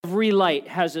Every light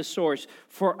has a source.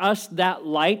 For us, that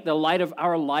light, the light of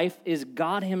our life, is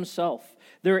God himself.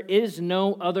 There is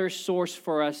no other source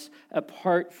for us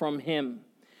apart from him.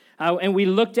 And we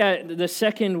looked at the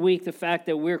second week, the fact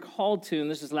that we're called to,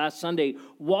 and this is last Sunday,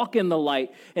 walk in the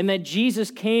light, and that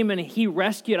Jesus came and he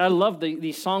rescued. I love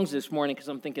these songs this morning because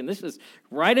I'm thinking this is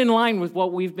right in line with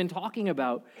what we've been talking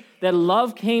about, that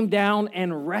love came down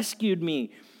and rescued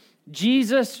me.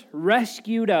 Jesus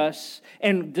rescued us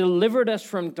and delivered us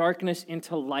from darkness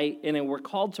into light, and then we're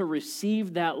called to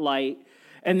receive that light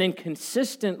and then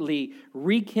consistently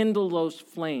rekindle those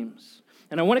flames.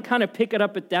 And I want to kind of pick it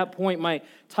up at that point. My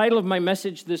title of my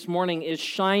message this morning is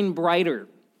Shine Brighter.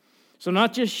 So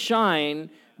not just shine,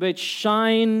 but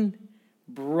shine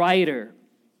brighter.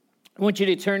 I want you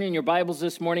to turn in your Bibles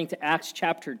this morning to Acts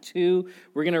chapter 2.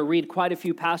 We're going to read quite a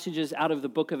few passages out of the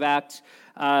book of Acts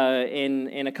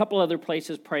in a couple other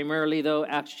places, primarily, though,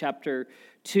 Acts chapter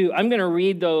 2. I'm going to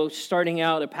read, though, starting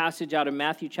out a passage out of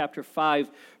Matthew chapter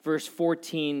 5, verse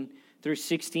 14 through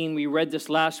 16. We read this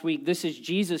last week. This is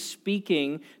Jesus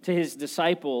speaking to his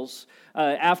disciples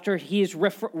after he has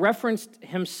referenced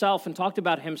himself and talked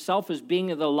about himself as being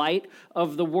the light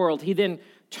of the world. He then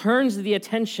turns the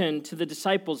attention to the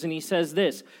disciples and he says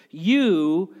this: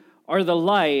 you are the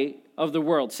light of the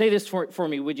world. Say this for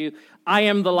me, would you? I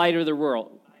am the light of the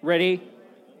world. Ready?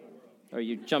 Or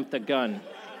you jumped the gun.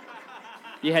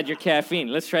 You had your caffeine.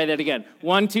 Let's try that again.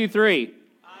 1, 2, 3.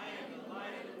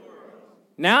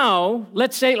 Now,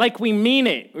 let's say it like we mean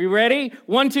it. We ready?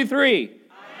 1, 2, 3.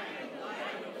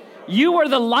 You are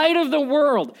the light of the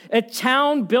world. A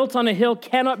town built on a hill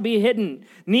cannot be hidden.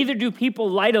 Neither do people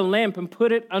light a lamp and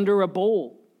put it under a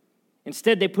bowl.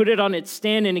 Instead, they put it on its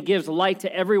stand, and it gives light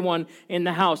to everyone in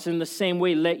the house. In the same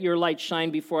way, let your light shine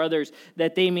before others,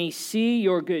 that they may see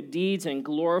your good deeds and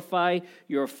glorify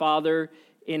your Father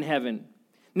in heaven.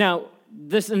 Now,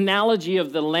 this analogy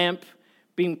of the lamp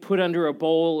being put under a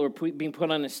bowl or being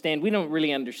put on a stand, we don't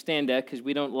really understand that because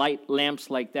we don't light lamps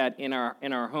like that in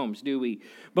our homes, do we?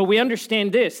 But we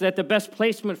understand this, that the best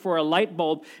placement for a light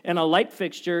bulb and a light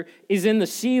fixture is in the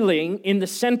ceiling in the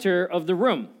center of the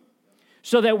room,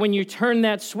 so that when you turn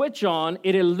that switch on,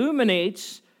 it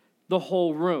illuminates the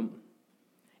whole room.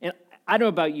 And I don't know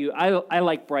about you, I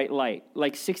like bright light.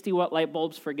 Like 60-watt light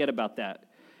bulbs, forget about that.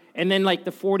 And then like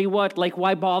the 40-watt, like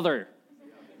why bother,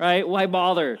 right? Why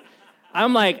bother?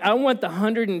 I'm like, I want the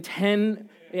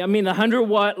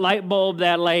 100-watt light bulb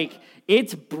that like,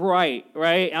 it's bright,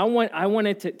 right? I want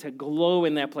it to glow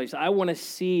in that place. I want to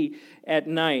see at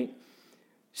night.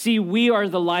 See, we are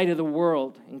the light of the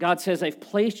world. And God says, I've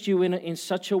placed you in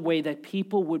such a way that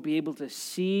people would be able to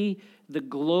see the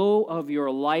glow of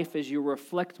your life as you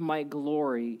reflect my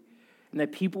glory, and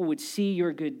that people would see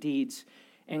your good deeds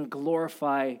and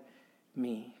glorify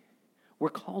me. We're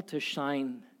called to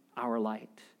shine our light.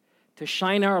 To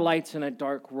shine our lights in a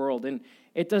dark world. And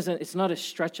it's not a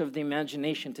stretch of the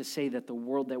imagination to say that the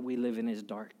world that we live in is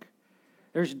dark.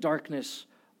 There's darkness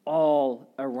all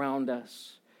around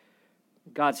us.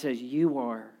 God says, you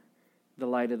are the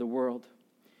light of the world.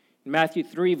 In Matthew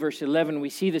 3, verse 11,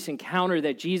 we see this encounter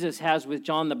that Jesus has with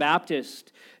John the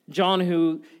Baptist.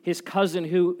 John, his cousin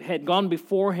who had gone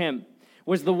before him,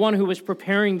 was the one who was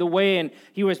preparing the way, and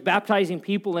he was baptizing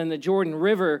people in the Jordan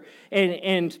River,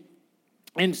 and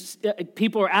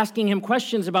people are asking him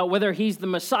questions about whether he's the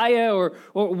Messiah or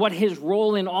what his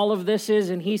role in all of this is.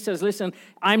 And he says, listen,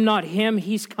 I'm not him.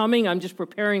 He's coming. I'm just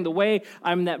preparing the way.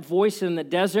 I'm that voice in the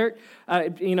desert,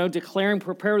 declaring,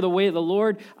 prepare the way of the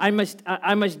Lord. I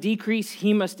must decrease.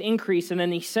 He must increase. And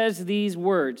then he says these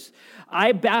words: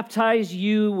 I baptize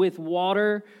you with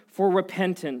water for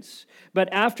repentance. But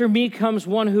after me comes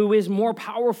one who is more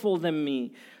powerful than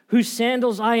me, whose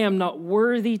sandals I am not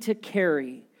worthy to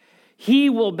carry. He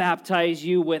will baptize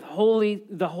you with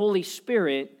the Holy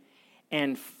Spirit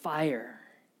and fire.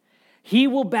 He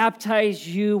will baptize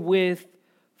you with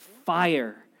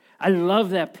fire. I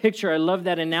love that picture. I love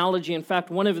that analogy. In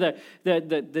fact, one of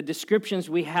the descriptions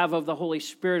we have of the Holy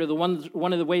Spirit, or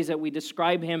one of the ways that we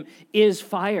describe him, is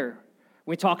fire.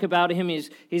 We talk about him,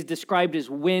 he's described as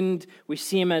wind. We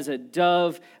see him as a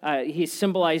dove. He's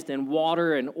symbolized in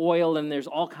water and oil, and there's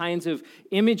all kinds of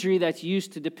imagery that's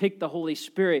used to depict the Holy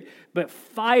Spirit. But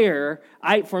fire,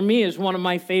 for me, is one of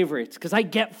my favorites, because I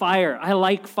get fire. I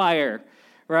like fire,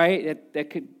 right?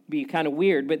 That could be kind of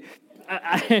weird, but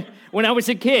when I was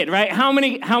a kid, right? How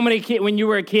many kids, when you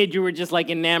were a kid, you were just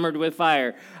like enamored with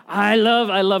fire? I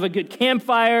love a good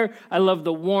campfire. I love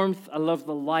the warmth. I love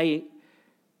the light.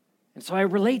 And so I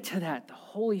relate to that, the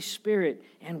Holy Spirit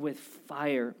and with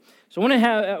fire. So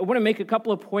I want to make a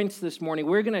couple of points this morning.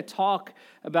 We're going to talk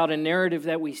about a narrative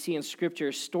that we see in Scripture,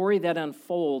 a story that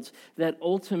unfolds that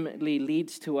ultimately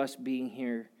leads to us being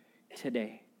here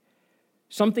today.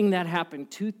 Something that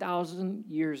happened 2,000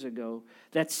 years ago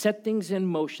that set things in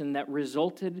motion that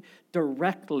resulted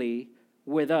directly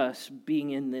with us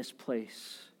being in this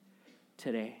place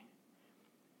today.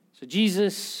 So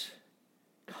Jesus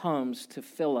comes to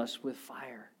fill us with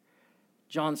fire.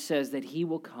 John says that he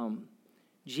will come.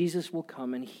 Jesus will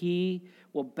come and he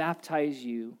will baptize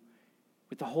you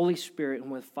with the Holy Spirit and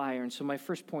with fire. And so my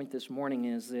first point this morning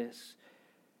is this.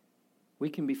 We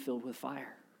can be filled with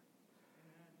fire.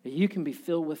 You can be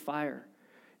filled with fire.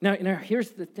 Now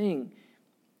here's the thing.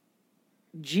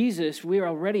 Jesus, we are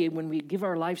already, when we give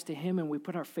our lives to him and we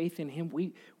put our faith in him,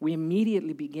 we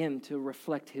immediately begin to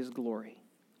reflect his glory.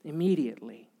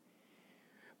 Immediately.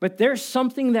 But there's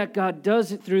something that God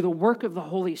does through the work of the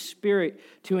Holy Spirit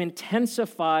to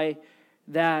intensify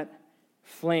that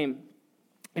flame.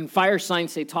 In fire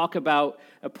science, they talk about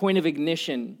a point of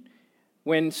ignition.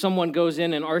 When someone goes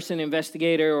in, an arson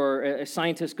investigator or a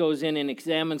scientist goes in and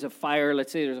examines a fire,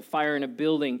 let's say there's a fire in a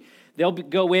building, they'll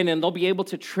go in and they'll be able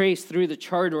to trace through the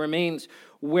charred remains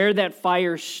where that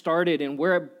fire started and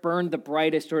where it burned the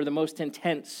brightest or the most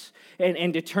intense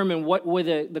and determine what were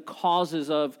the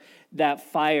causes of that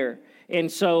fire. And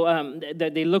so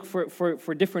they look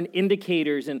for different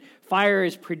indicators, and fire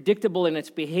is predictable in its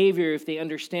behavior if they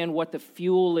understand what the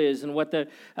fuel is and what the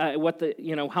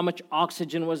how much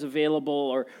oxygen was available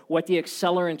or what the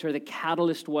accelerant or the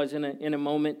catalyst was in a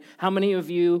moment. How many of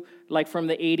you, like from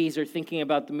the 80s, are thinking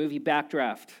about the movie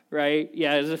Backdraft, right?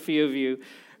 Yeah, there's a few of you.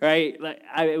 Right,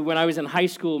 when I was in high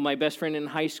school, my best friend in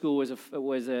high school was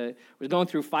going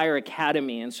through Fire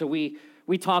Academy, and so we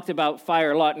talked about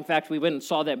fire a lot. In fact, we went and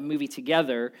saw that movie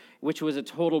together, which was a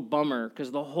total bummer because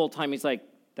the whole time he's like,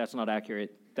 "That's not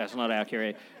accurate. That's not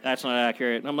accurate. That's not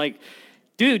accurate." And I'm like,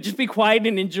 "Dude, just be quiet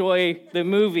and enjoy the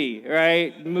movie,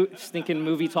 right?" Stinking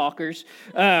movie talkers.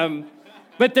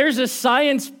 But there's a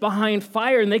science behind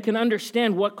fire, and they can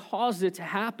understand what caused it to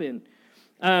happen.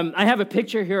 I have a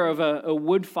picture here of a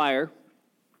wood fire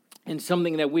and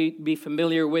something that we'd be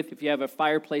familiar with if you have a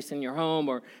fireplace in your home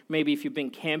or maybe if you've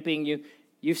been camping,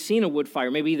 you've seen a wood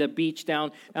fire. Maybe the beach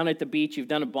down at the beach, you've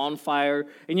done a bonfire.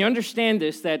 And you understand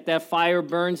this, that fire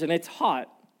burns and it's hot.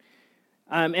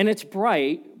 And it's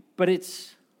bright, but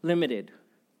it's limited,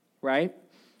 right?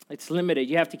 It's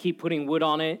limited. You have to keep putting wood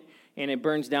on it. And it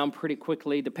burns down pretty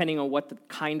quickly, depending on what the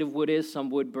kind of wood is. Some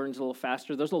wood burns a little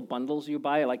faster. Those little bundles you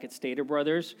buy, like at Stater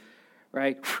Brothers,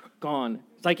 right? Gone.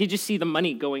 It's like you just see the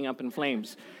money going up in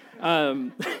flames. But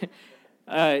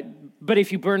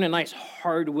if you burn a nice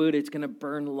hardwood, it's going to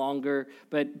burn longer.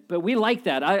 But we like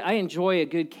that. I enjoy a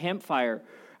good campfire.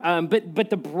 But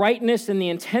the brightness and the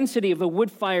intensity of a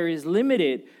wood fire is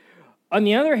limited. On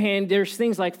the other hand, there's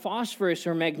things like phosphorus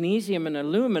or magnesium and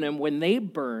aluminum. When they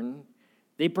burn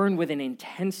with an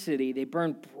intensity. They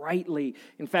burn brightly.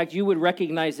 In fact, you would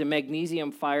recognize a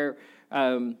magnesium fire.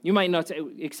 You might not,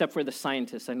 except for the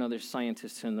scientists. I know there's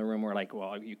scientists in the room who are like,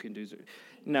 well, you can do it.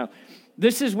 No.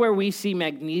 This is where we see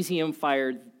magnesium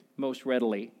fire most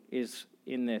readily, is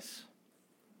in this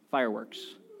fireworks.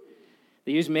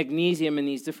 They use magnesium and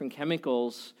these different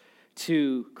chemicals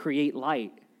to create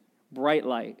light, bright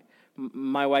light.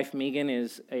 My wife, Megan,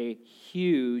 is a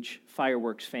huge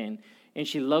fireworks fan. And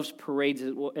she loves parades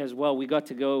as well. We got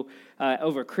to go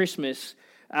over Christmas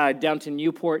down to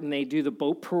Newport, and they do the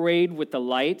boat parade with the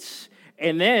lights.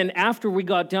 And then after we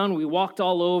got done, we walked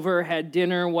all over, had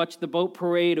dinner, watched the boat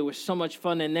parade. It was so much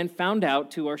fun, and then found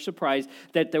out, to our surprise,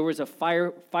 that there was a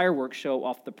fireworks show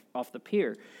off the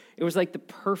pier. It was like the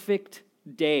perfect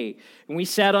day. And we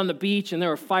sat on the beach, and there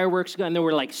were fireworks, and they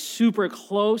were like super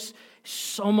close.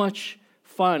 So much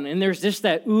fun. And there's just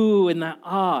that ooh and that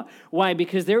ah. Why?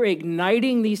 Because they're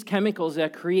igniting these chemicals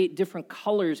that create different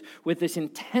colors with this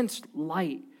intense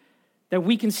light that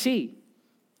we can see.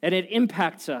 And it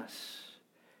impacts us.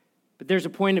 But there's a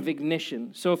point of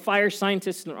ignition. So a fire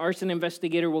scientist and an arson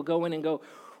investigator will go in and go,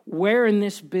 where in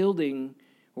this building,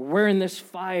 where in this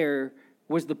fire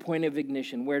was the point of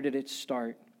ignition? Where did it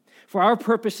start? For our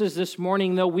purposes this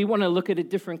morning, though, we want to look at a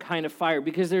different kind of fire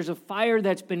because there's a fire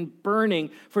that's been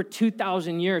burning for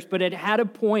 2,000 years, but it had a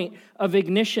point of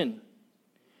ignition.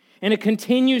 And it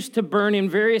continues to burn in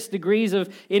various degrees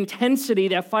of intensity.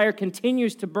 That fire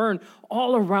continues to burn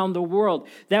all around the world.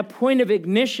 That point of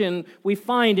ignition we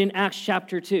find in Acts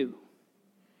chapter 2.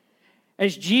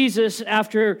 As Jesus,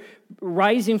 after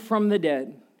rising from the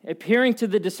dead, appearing to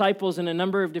the disciples in a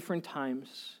number of different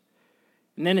times,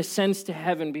 and then ascends to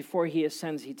heaven. Before he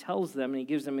ascends, he tells them and he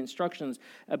gives them instructions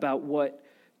about what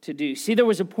to do. See, there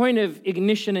was a point of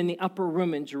ignition in the upper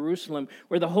room in Jerusalem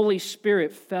where the Holy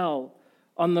Spirit fell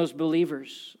on those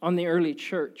believers, on the early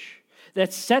church,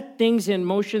 that set things in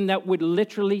motion that would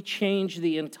literally change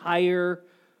the entire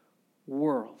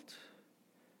world.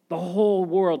 The whole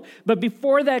world. But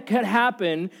before that could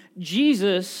happen,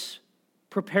 Jesus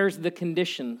prepares the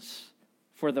conditions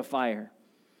for the fire.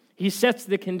 He sets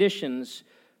the conditions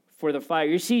for the fire.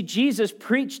 You see, Jesus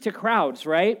preached to crowds,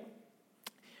 right?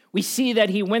 We see that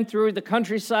he went through the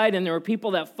countryside and there were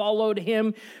people that followed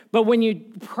him. But when you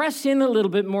press in a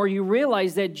little bit more, you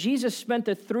realize that Jesus spent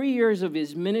the 3 years of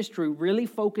his ministry really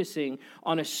focusing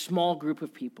on a small group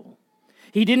of people.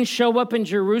 He didn't show up in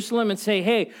Jerusalem and say,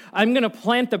 hey, I'm going to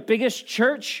plant the biggest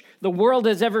church the world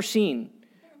has ever seen.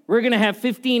 We're going to have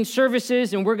 15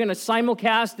 services, and we're going to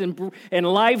simulcast and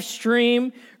live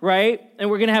stream, right? And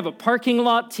we're going to have a parking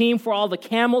lot team for all the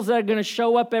camels that are going to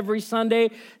show up every Sunday.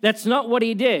 That's not what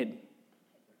he did.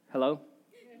 Hello?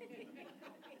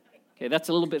 Okay, that's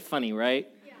a little bit funny, right?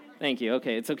 Yeah. Thank you.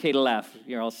 Okay, it's okay to laugh.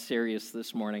 You're all serious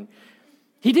this morning.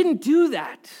 He didn't do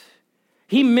that.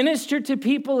 He ministered to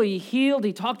people, he healed,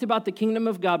 he talked about the kingdom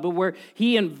of God, but where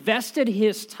he invested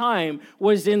his time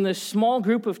was in the small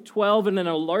group of 12 and in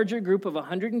a larger group of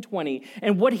 120.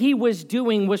 And what he was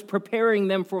doing was preparing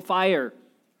them for fire.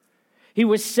 He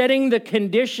was setting the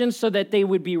conditions so that they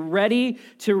would be ready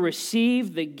to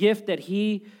receive the gift that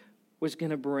he was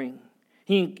going to bring.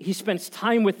 He spends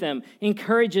time with them,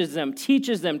 encourages them,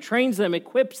 teaches them, trains them,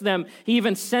 equips them. He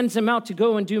even sends them out to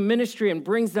go and do ministry and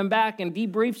brings them back and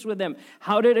debriefs with them.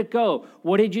 How did it go?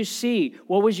 What did you see?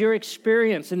 What was your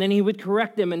experience? And then he would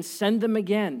correct them and send them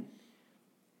again.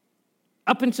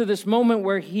 Up until this moment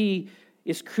where he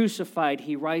is crucified,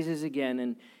 he rises again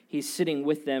and he's sitting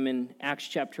with them in Acts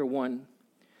chapter 1.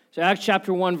 So Acts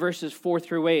chapter 1 verses 4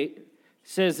 through 8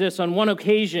 says this: on one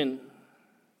occasion,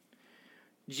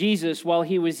 Jesus, while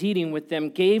he was eating with them,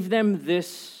 gave them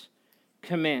this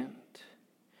command: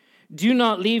 do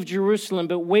not leave Jerusalem,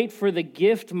 but wait for the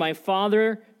gift my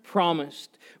Father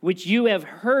promised, which you have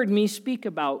heard me speak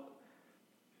about.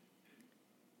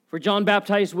 For John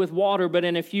baptized with water, but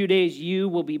in a few days you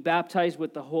will be baptized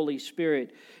with the Holy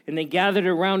Spirit. And they gathered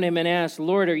around him and asked,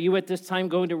 Lord, are you at this time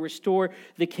going to restore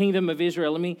the kingdom of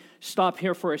Israel? Let me stop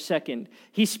here for a second.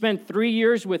 He spent 3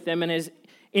 years with them and has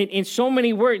in so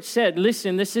many words said,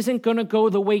 listen, this isn't going to go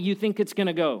the way you think it's going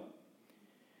to go.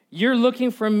 You're looking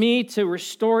for me to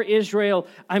restore Israel.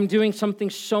 I'm doing something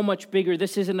so much bigger.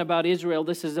 This isn't about Israel.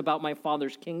 This is about my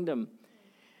Father's kingdom.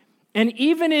 And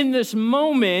even in this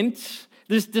moment,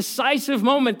 this decisive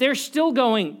moment, they're still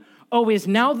going, oh, is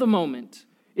now the moment?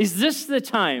 Is this the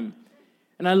time?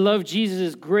 And I love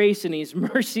Jesus' grace and his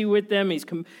mercy with them.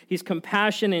 His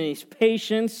compassion and his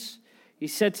patience. He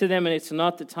said to them, and it's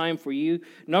not the time for you,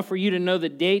 not for you to know the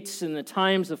dates and the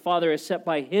times the Father has set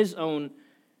by his own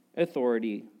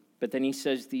authority. But then he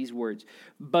says these words,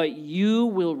 but you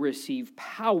will receive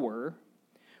power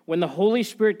when the Holy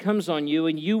Spirit comes on you,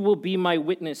 and you will be my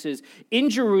witnesses in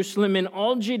Jerusalem, in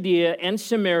all Judea and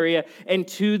Samaria, and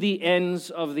to the ends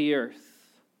of the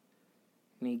earth.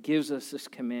 And he gives us this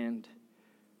command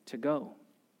to go.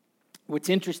 What's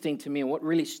interesting to me and what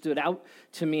really stood out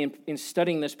to me in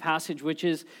studying this passage, which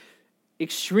is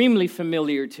extremely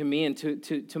familiar to me and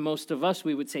to most of us,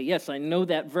 we would say, yes, I know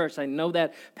that verse, I know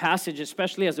that passage,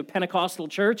 especially as a Pentecostal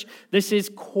church. This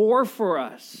is core for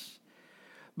us.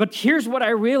 But here's what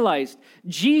I realized.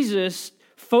 Jesus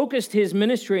focused his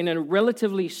ministry in a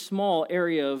relatively small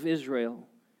area of Israel.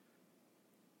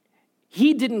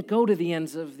 He didn't go to the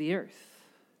ends of the earth.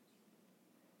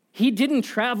 He didn't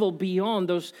travel beyond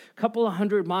those couple of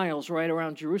 100 miles right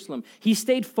around Jerusalem. He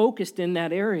stayed focused in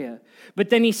that area. But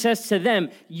then he says to them,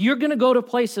 you're going to go to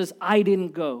places I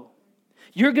didn't go.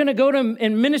 You're going to go to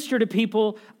and minister to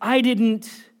people I didn't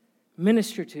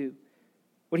minister to.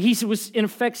 What he was in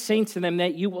effect saying to them,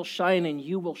 that you will shine and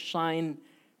you will shine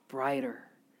brighter.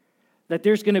 That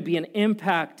there's going to be an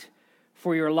impact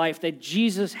for your life, that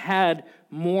Jesus had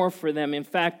more for them. In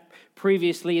fact,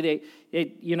 previously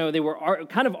they were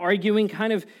kind of arguing,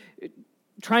 kind of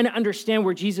trying to understand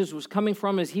where Jesus was coming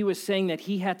from, as he was saying that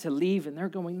he had to leave, and they're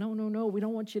going, no, we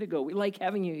don't want you to go. We like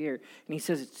having you here. And he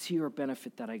says, it's to your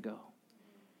benefit that I go.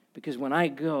 Because when I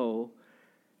go,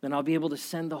 then I'll be able to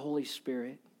send the Holy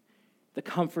Spirit, the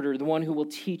Comforter, the one who will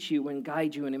teach you and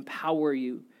guide you and empower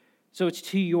you. So it's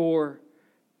to your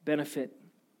benefit.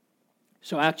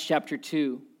 So Acts chapter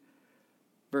 2,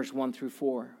 verse 1 through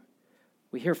 4.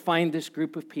 We here find this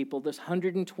group of people, this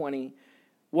 120,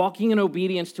 walking in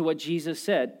obedience to what Jesus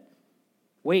said.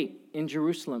 Wait in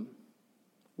Jerusalem.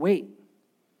 Wait.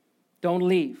 Don't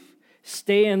leave.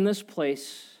 Stay in this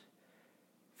place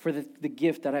for the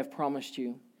gift that I've promised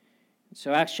you.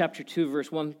 So Acts chapter 2,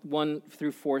 verse 1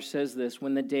 through 4 says this: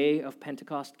 when the day of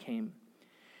Pentecost came,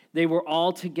 they were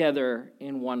all together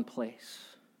in one place.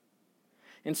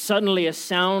 And suddenly a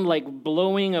sound like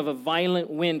blowing of a violent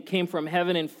wind came from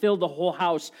heaven and filled the whole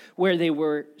house where they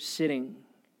were sitting.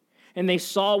 And they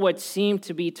saw what seemed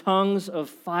to be tongues of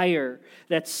fire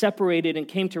that separated and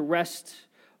came to rest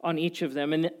on each of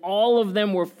them. And all of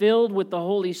them were filled with the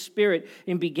Holy Spirit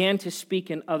and began to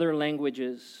speak in other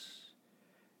languages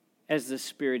as the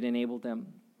Spirit enabled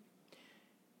them.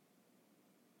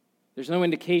 There's no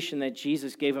indication that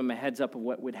Jesus gave them a heads up of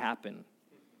what would happen,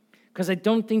 because I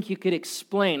don't think he could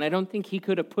explain. I don't think he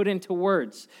could have put into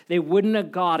words. They wouldn't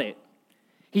have got it.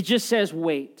 He just says,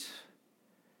 wait.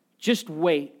 Just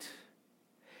wait.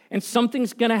 And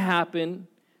something's going to happen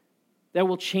that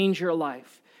will change your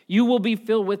life. You will be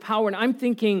filled with power. And I'm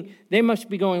thinking they must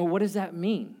be going, what does that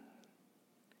mean?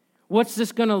 What's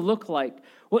this going to look like?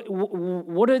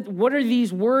 What are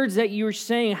these words that you're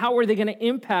saying? How are they going to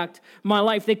impact my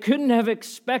life? They couldn't have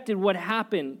expected what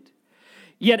happened.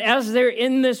 Yet as they're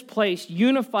in this place,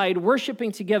 unified,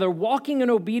 worshiping together, walking in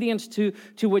obedience to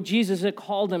what Jesus had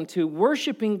called them to,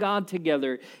 worshiping God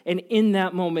together, and in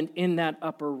that moment, in that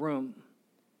upper room,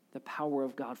 the power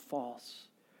of God falls.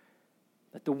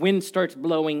 That the wind starts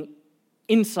blowing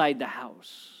inside the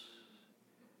house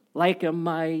like a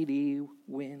mighty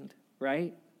wind,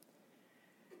 right?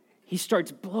 He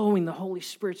starts blowing, the Holy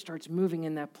Spirit starts moving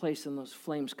in that place, and those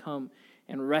flames come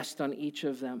and rest on each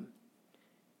of them.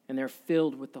 And they're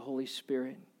filled with the Holy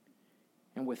Spirit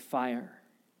and with fire.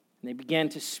 And they began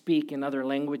to speak in other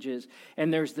languages.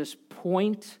 And there's this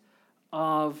point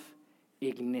of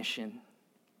ignition.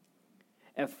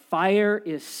 A fire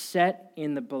is set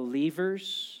in the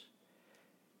believers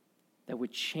that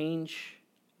would change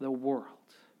the world.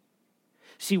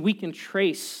 See, we can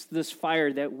trace this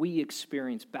fire that we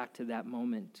experienced back to that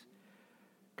moment.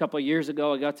 A couple of years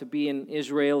ago, I got to be in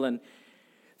Israel, and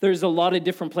there's a lot of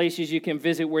different places you can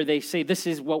visit where they say, this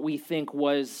is what we think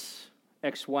was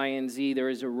X, Y, and Z. There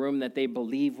is a room that they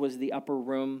believe was the upper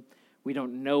room. We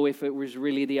don't know if it was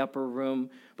really the upper room.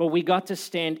 But we got to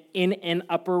stand in an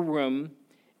upper room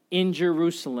in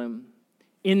Jerusalem,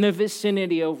 in the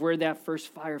vicinity of where that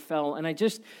first fire fell. And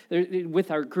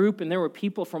with our group, and there were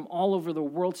people from all over the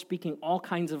world speaking all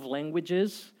kinds of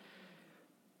languages,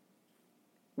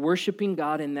 worshiping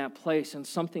God in that place, and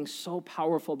something so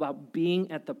powerful about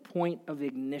being at the point of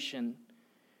ignition.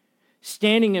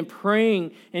 Standing and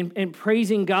praying and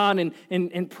praising God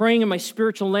and praying in my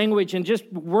spiritual language and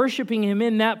just worshiping Him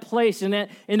in that place, in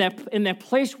that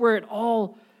place where it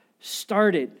all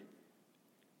started.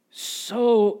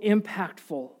 So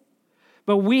impactful.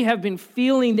 But we have been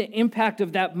feeling the impact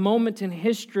of that moment in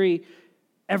history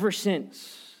ever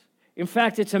since. In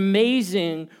fact, it's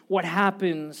amazing what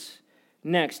happens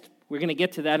next. We're going to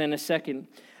get to that in a second.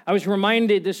 I was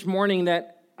reminded this morning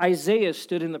that Isaiah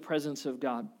stood in the presence of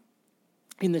God.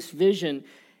 In this vision,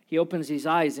 he opens his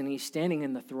eyes and he's standing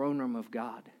in the throne room of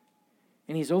God.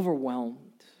 And he's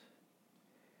overwhelmed.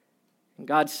 And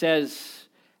God says,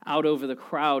 out over the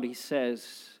crowd, he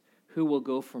says, who will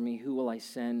go for me? Who will I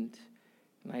send?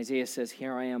 And Isaiah says,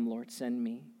 here I am, Lord, send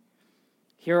me.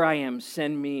 Here I am,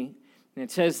 send me. And it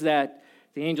says that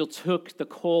the angel took the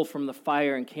coal from the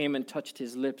fire and came and touched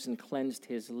his lips and cleansed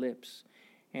his lips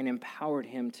and empowered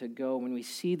him to go. When we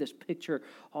see this picture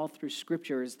all through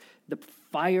Scripture, is the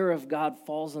fire of God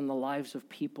falls on the lives of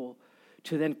people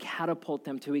to then catapult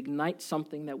them, to ignite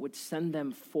something that would send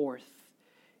them forth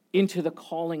into the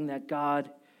calling that God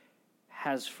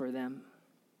has for them.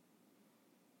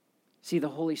 See, the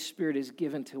Holy Spirit is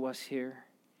given to us here,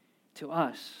 to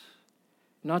us,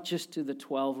 not just to the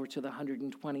 12 or to the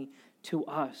 120, to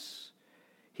us.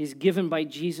 He's given by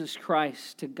Jesus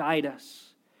Christ to guide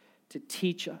us, to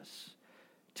teach us,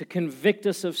 to convict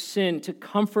us of sin, to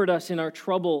comfort us in our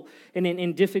trouble and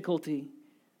in difficulty,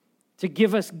 to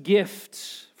give us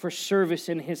gifts for service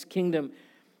in His kingdom.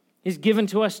 He's given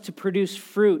to us to produce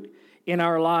fruit in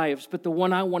our lives. But the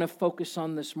one I want to focus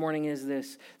on this morning is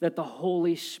this, that the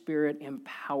Holy Spirit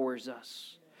empowers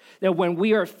us. That when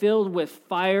we are filled with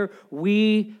fire,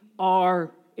 we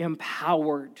are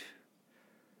empowered.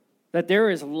 That there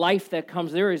is life that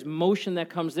comes, there is motion that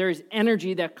comes, there is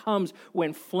energy that comes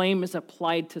when flame is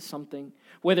applied to something.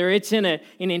 Whether it's in an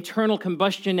internal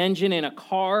combustion engine in a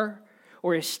car,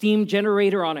 or a steam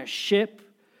generator on a ship,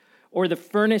 or the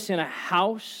furnace in a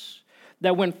house,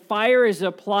 that when fire is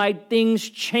applied, things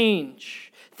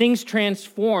change, things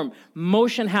transform,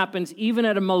 motion happens even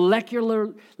at a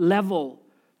molecular level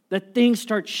that things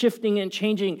start shifting and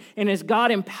changing. And as God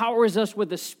empowers us with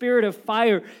the spirit of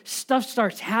fire, stuff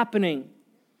starts happening.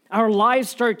 Our lives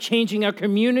start changing. Our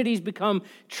communities become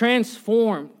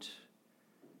transformed.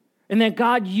 And that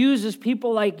God uses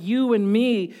people like you and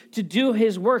me to do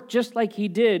his work just like he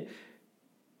did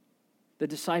the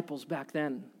disciples back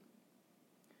then.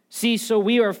 See, so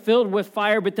we are filled with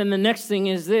fire, but then the next thing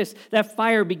is this, that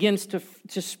fire begins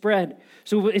to spread.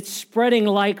 So it's spreading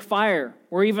like fire,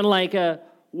 or even like a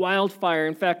wildfire.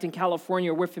 In fact, in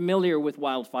California, we're familiar with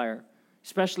wildfire,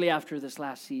 especially after this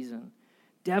last season.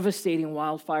 Devastating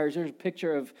wildfires. There's a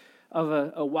picture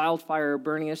of a wildfire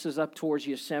burning. This is up towards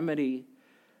Yosemite.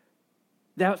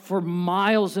 That for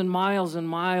miles and miles and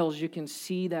miles, you can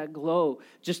see that glow.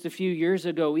 Just a few years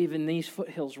ago, even these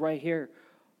foothills right here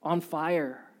on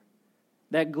fire.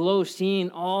 That glow seen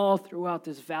all throughout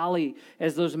this valley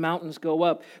as those mountains go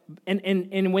up.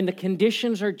 And when the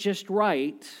conditions are just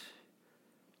right,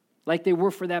 like they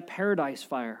were for that Paradise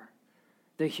Fire,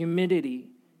 the humidity,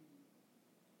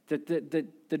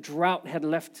 the drought had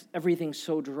left everything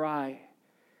so dry.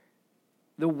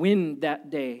 The wind that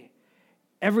day,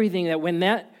 everything, that when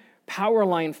that power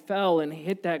line fell and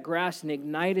hit that grass and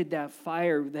ignited that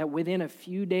fire, that within a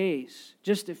few days,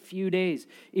 just a few days,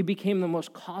 it became the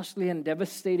most costly and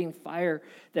devastating fire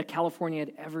that California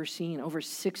had ever seen. Over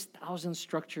 6,000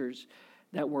 structures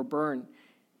that were burned.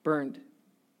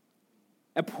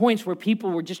 At points where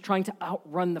people were just trying to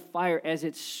outrun the fire as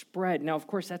it spread. Now, of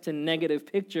course, that's a negative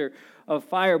picture of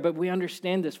fire, but we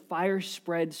understand this. Fire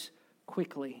spreads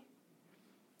quickly.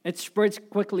 It spreads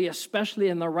quickly, especially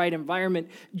in the right environment.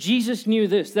 Jesus knew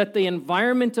this, that the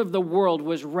environment of the world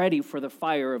was ready for the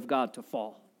fire of God to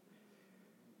fall.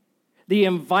 The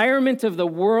environment of the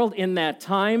world in that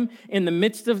time, in the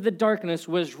midst of the darkness,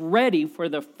 was ready for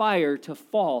the fire to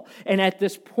fall. And at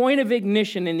this point of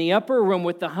ignition in the upper room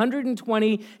with the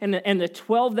 120 and the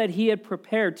 12 that he had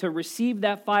prepared to receive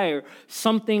that fire,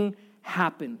 something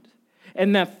happened.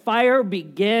 And that fire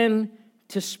began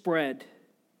to spread.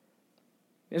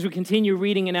 As we continue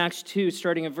reading in Acts 2,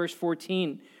 starting at verse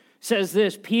 14, says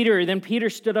this, Then Peter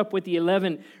stood up with the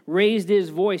 11, raised his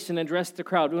voice, and addressed the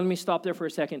crowd. Let me stop there for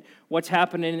a second. What's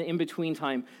happening in between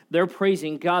time? They're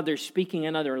praising God. They're speaking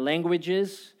in other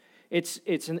languages. It's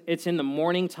in the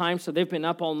morning time, so they've been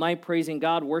up all night praising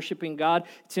God, worshiping God.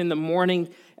 It's in the morning,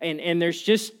 and there's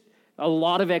just a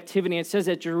lot of activity. It says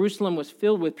that Jerusalem was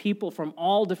filled with people from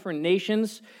all different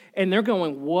nations, and they're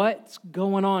going, what's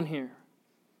going on here?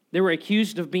 They were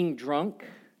accused of being drunk.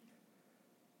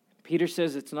 Peter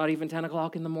says it's not even 10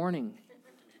 o'clock in the morning,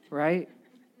 right?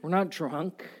 We're not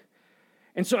drunk.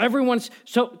 And so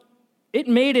it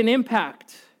made an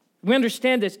impact. We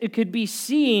understand this. It could be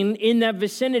seen in that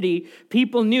vicinity.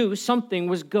 People knew something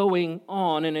was going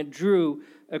on, and it drew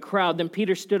a crowd. Then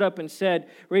Peter stood up and said,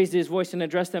 raised his voice and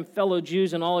addressed them, fellow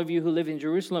Jews and all of you who live in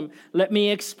Jerusalem, let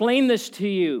me explain this to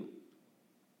you.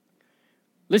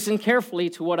 Listen carefully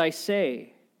to what I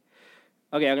say.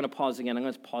 Okay, I'm going to pause again. I'm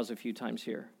going to pause a few times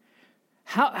here.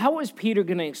 How is Peter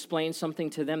going to explain something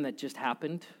to them that just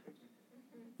happened,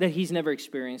 that he's never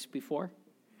experienced before?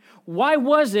 Why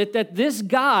was it that this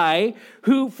guy,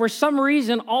 who for some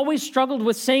reason always struggled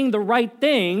with saying the right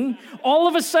thing, all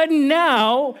of a sudden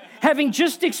now, having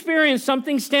just experienced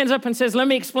something, stands up and says, let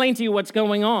me explain to you what's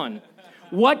going on?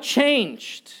 What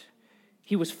changed?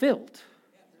 He was filled.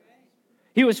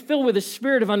 He was filled with a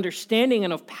spirit of understanding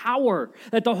and of power,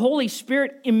 that the Holy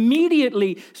Spirit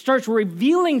immediately starts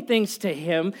revealing things to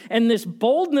him, and this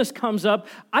boldness comes up.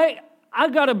 I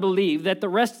got to believe that the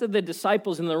rest of the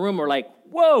disciples in the room were like,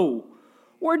 whoa,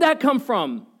 where'd that come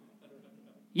from?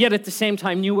 Yet at the same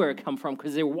time knew where it come from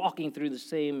because they were walking through the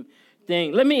same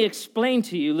thing. Let me explain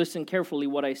to you, listen carefully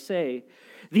what I say.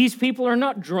 These people are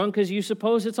not drunk as you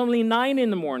suppose. It's only 9 in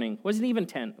the morning. It wasn't even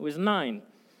 10. It was 9.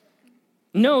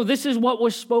 No, this is what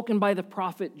was spoken by the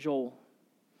prophet Joel.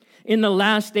 In the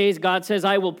last days, God says,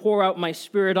 I will pour out my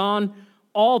spirit on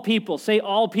all people. Say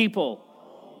all people.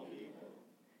 All people.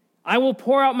 I will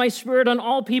pour out my spirit on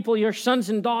all people. Your sons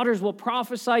and daughters will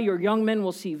prophesy. Your young men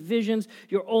will see visions.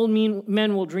 Your old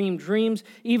men will dream dreams.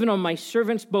 Even on my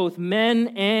servants, both men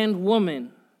and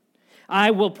women.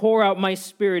 I will pour out my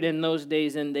spirit in those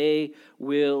days, and they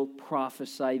will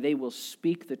prophesy. They will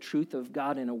speak the truth of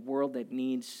God in a world that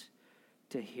needs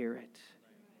to hear it.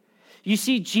 You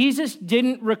see, Jesus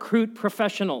didn't recruit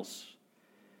professionals.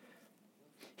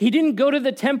 He didn't go to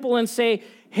the temple and say,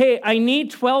 hey, I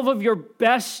need 12 of your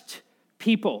best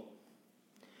people.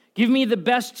 Give me the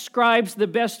best scribes, the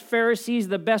best Pharisees,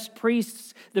 the best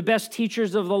priests, the best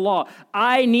teachers of the law.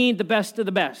 I need the best of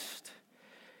the best.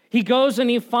 He goes and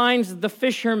he finds the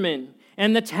fishermen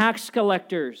and the tax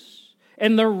collectors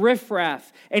and the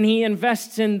riffraff, and he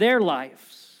invests in their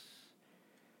lives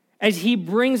as he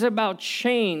brings about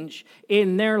change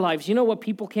in their lives. You know what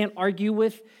people can't argue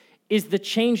with? Is the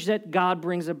change that God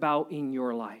brings about in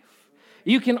your life.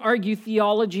 You can argue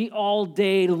theology all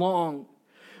day long,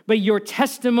 but your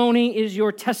testimony is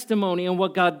your testimony, and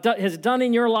what God has done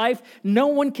in your life, no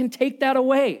one can take that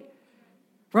away,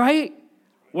 right?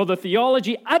 Well, the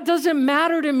theology, that doesn't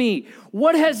matter to me.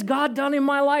 What has God done in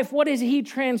my life? What has he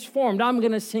transformed? I'm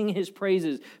going to sing his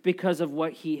praises because of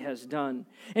what he has done.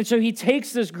 And so he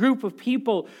takes this group of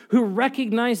people who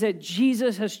recognize that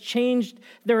Jesus has changed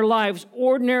their lives,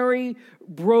 ordinary,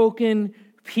 broken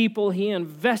people. He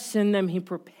invests in them. He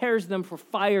prepares them for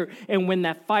fire. And when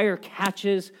that fire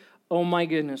catches, oh my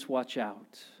goodness, watch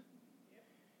out.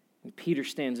 And Peter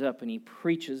stands up and he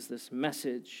preaches this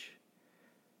message.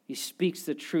 He speaks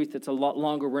the truth. It's a lot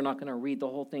longer. We're not going to read the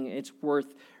whole thing. It's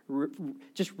worth,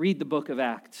 just read the book of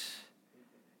Acts.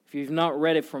 If you've not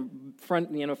read it from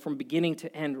beginning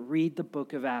to end, read the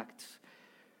book of Acts.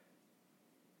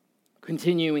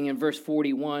 Continuing in verse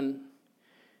 41,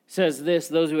 says this: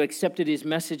 those who accepted his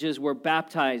messages were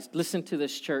baptized. Listen to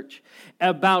this, church.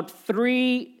 About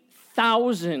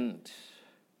 3,000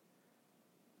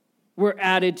 were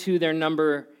added to their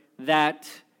number that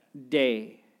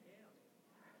day.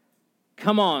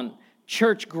 Come on,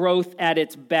 church growth at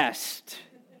its best.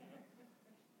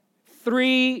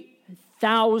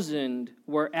 3,000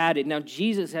 were added. Now,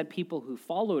 Jesus had people who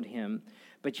followed him,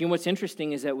 but you know what's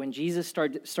interesting is that when Jesus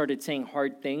started saying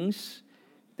hard things,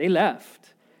 they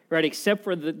left, right? Except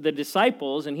for the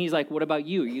disciples, and he's like, what about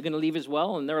you? Are you going to leave as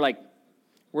well? And they're like,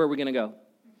 where are we going to go?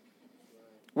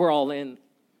 We're all in.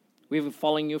 We've been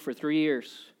following you for 3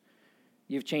 years.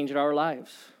 You've changed our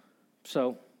lives.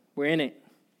 So we're in it.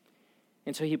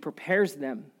 And so he prepares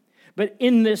them. But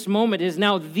in this moment is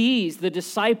now the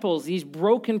disciples, these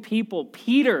broken people.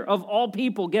 Peter, of all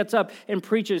people, gets up and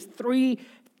preaches.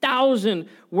 3,000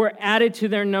 were added to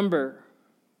their number.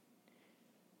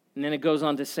 And then it goes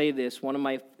on to say this, one of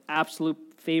my absolute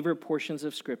favorite portions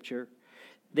of Scripture.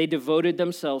 They devoted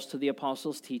themselves to the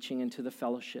apostles' teaching and to the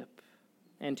fellowship,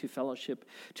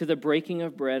 to the breaking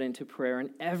of bread and to prayer.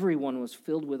 And everyone was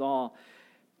filled with awe.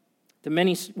 The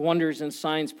many wonders and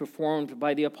signs performed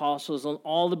by the apostles, and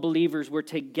all the believers were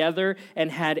together and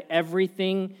had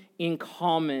everything in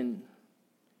common.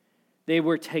 They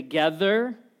were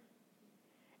together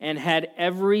and had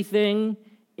everything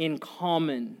in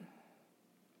common.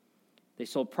 They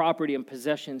sold property and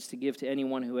possessions to give to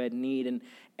anyone who had need, and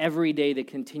every day they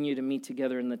continued to meet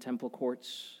together in the temple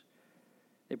courts.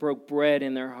 They broke bread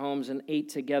in their homes and ate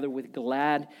together with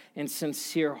glad and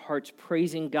sincere hearts,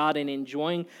 praising God and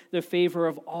enjoying the favor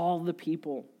of all the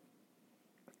people.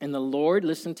 And the Lord,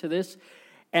 listen to this,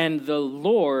 and the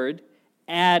Lord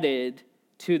added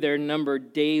to their number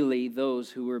daily those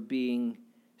who were being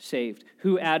saved.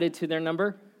 Who added to their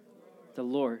number? The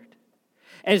Lord.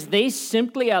 As they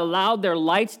simply allowed their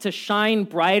lights to shine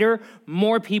brighter,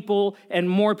 more people and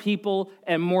more people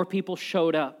and more people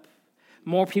showed up.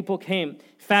 More people came. In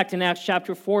fact, in Acts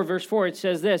chapter 4, verse 4, it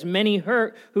says this: many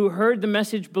who heard the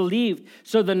message believed.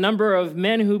 So the number of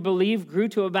men who believed grew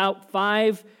to about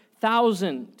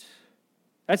 5,000.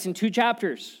 That's in 2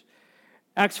 chapters.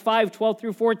 Acts 5, 12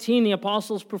 through 14, the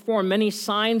apostles performed many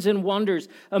signs and wonders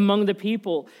among the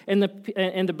people, and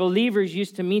the believers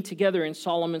used to meet together in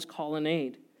Solomon's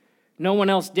colonnade. No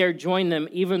one else dared join them,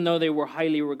 even though they were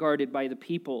highly regarded by the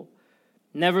people.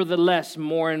 Nevertheless,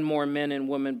 more and more men and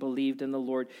women believed in the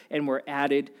Lord and were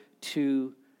added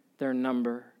to their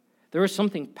number. There was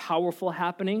something powerful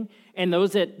happening, and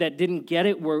those that didn't get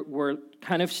it were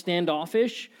kind of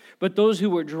standoffish, but those who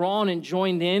were drawn and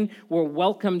joined in were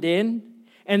welcomed in,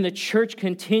 and the church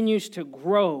continues to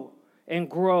grow and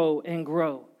grow and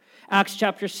grow. Acts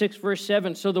chapter 6, verse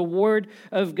 7, so the word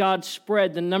of God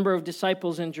spread. The number of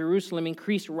disciples in Jerusalem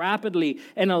increased rapidly,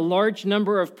 and a large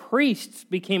number of priests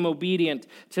became obedient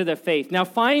to the faith. Now,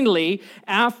 finally,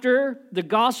 after the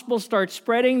gospel starts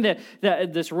spreading,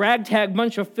 this ragtag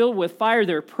bunch of filled with fire,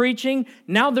 they're preaching.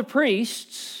 Now the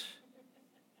priests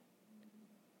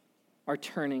are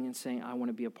turning and saying, I want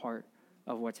to be a part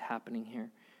of what's happening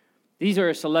here. These are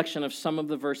a selection of some of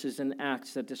the verses in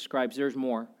Acts that describes there's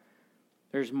more.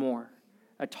 There's more.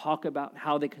 I talk about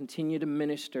how they continue to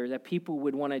minister, that people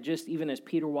would want to just, even as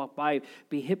Peter walked by,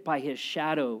 be hit by his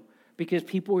shadow, because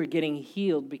people were getting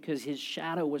healed because his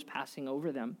shadow was passing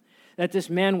over them. That this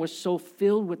man was so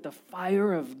filled with the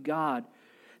fire of God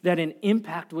that an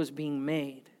impact was being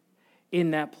made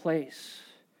in that place,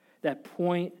 that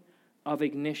point of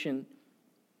ignition.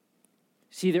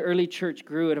 See, the early church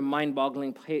grew at a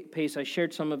mind-boggling pace. I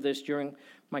shared some of this during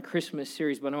my Christmas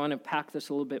series, but I want to pack this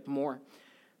a little bit more.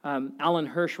 Alan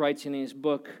Hirsch writes in his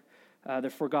book, The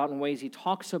Forgotten Ways, he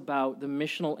talks about the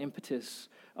missional impetus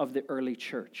of the early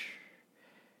church.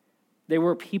 They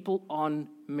were people on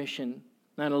mission.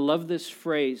 And I love this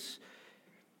phrase,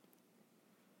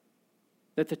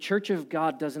 that the church of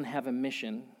God doesn't have a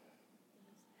mission.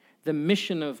 The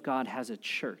mission of God has a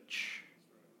church.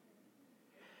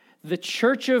 The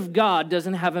church of God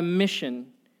doesn't have a mission.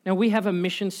 Now, we have a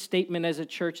mission statement as a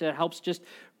church that helps just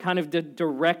kind of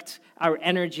direct our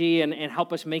energy and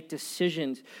help us make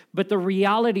decisions. But the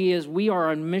reality is we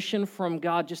are on mission from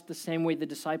God just the same way the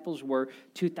disciples were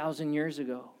 2,000 years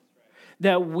ago.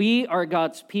 That we are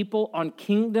God's people on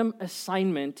kingdom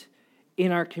assignment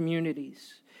in our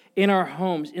communities, in our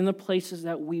homes, in the places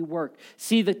that we work.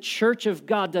 See, the church of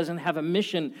God doesn't have a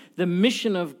mission. The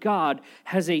mission of God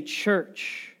has a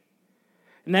church.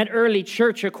 And that early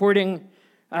church, according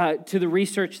to the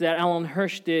research that Alan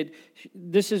Hirsch did,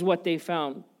 this is what they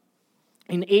found.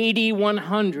 In AD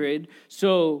 100,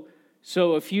 so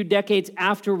a few decades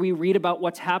after we read about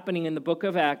what's happening in the book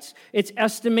of Acts, it's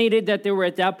estimated that there were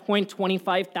at that point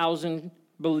 25,000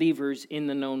 believers in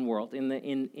the known world,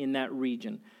 in that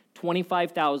region.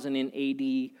 25,000 in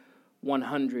AD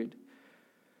 100.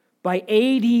 By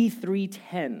AD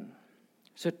 310,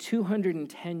 so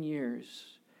 210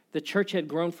 years, the church had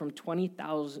grown from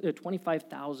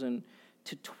 25,000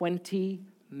 to 20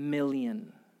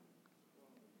 million.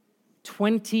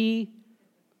 20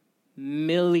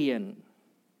 million.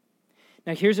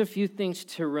 Now, here's a few things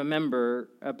to remember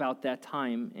about that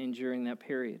time and during that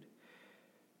period.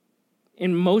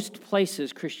 In most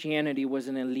places, Christianity was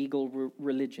an illegal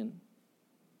religion.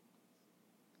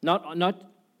 Not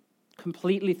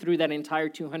completely through that entire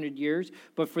 200 years,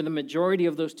 but for the majority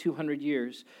of those 200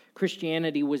 years,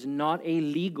 Christianity was not a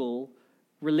legal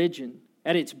religion.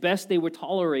 At its best, they were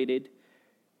tolerated,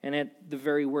 and at the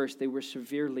very worst, they were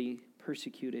severely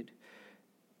persecuted.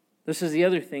 This is the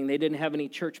other thing. They didn't have any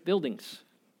church buildings.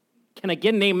 Can I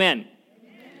get an amen?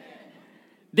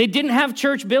 They didn't have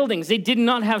church buildings. They did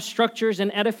not have structures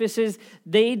and edifices.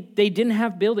 They didn't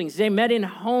have buildings. They met in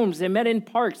homes. They met in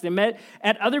parks. They met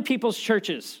at other people's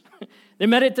churches. They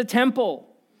met at the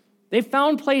temple. They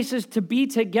found places to be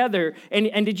together.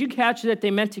 And did you catch that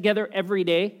they met together every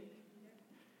day?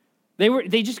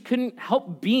 They just couldn't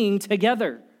help being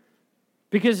together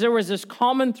because there was this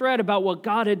common thread about what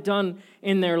God had done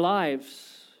in their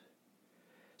lives.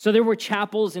 So there were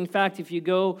chapels. In fact, if you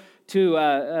go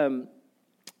to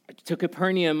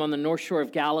Capernaum on the north shore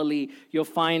of Galilee, you'll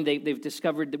find they've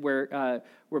discovered where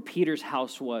Peter's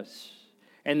house was.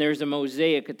 And there's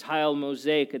a tile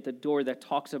mosaic at the door that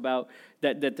talks about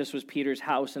that this was Peter's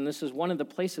house. And this is one of the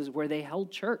places where they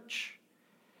held church.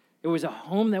 It was a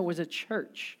home that was a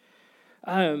church.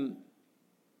 But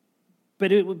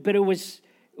it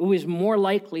was more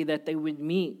likely that they would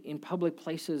meet in public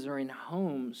places or in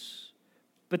homes.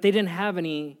 But they didn't have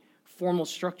any formal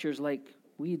structures like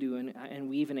we do and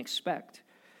we even expect.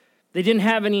 They didn't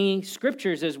have any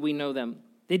scriptures as we know them.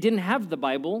 They didn't have the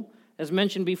Bible. As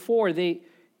mentioned before, they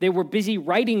were busy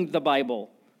writing the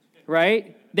Bible,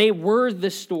 right? They were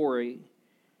the story.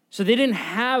 So they didn't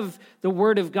have the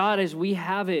Word of God as we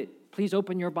have it. Please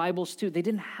open your Bibles too. They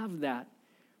didn't have that.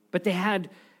 But they had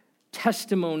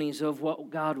testimonies of what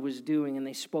God was doing, and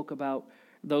they spoke about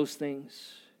those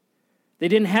things. They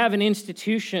didn't have an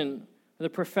institution, the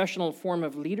professional form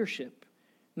of leadership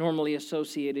normally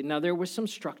associated. Now, there was some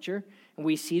structure, and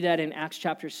we see that in Acts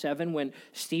chapter 7 when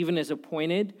Stephen is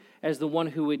appointed as the one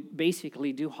who would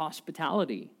basically do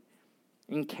hospitality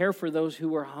and care for those who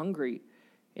were hungry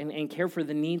and care for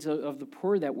the needs of the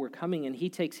poor that were coming. And he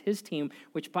takes his team,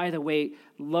 which, by the way,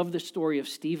 love the story of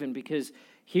Stephen, because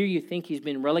here you think he's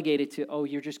been relegated to, oh,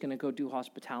 you're just going to go do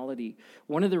hospitality.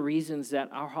 One of the reasons that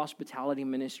our hospitality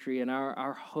ministry and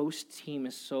our host team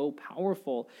is so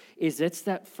powerful is it's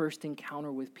that first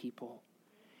encounter with people.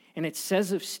 And it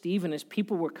says of Stephen, as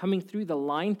people were coming through the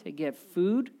line to get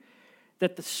food,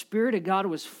 that the Spirit of God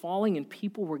was falling and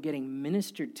people were getting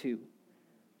ministered to.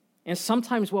 And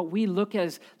sometimes what we look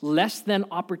as less than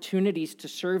opportunities to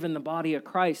serve in the body of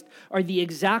Christ are the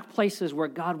exact places where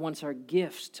God wants our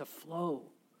gifts to flow.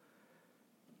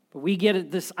 But we get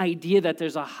this idea that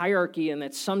there's a hierarchy and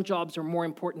that some jobs are more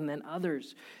important than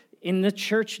others. In the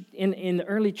church, in the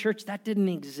early church, that didn't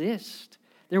exist.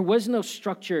 There was no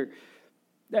structure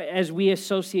as we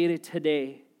associate it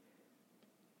today.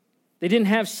 They didn't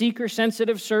have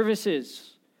seeker-sensitive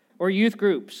services or youth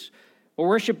groups or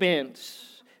worship bands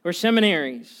or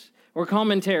seminaries or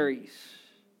commentaries.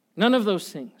 None of those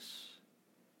things.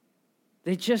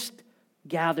 They just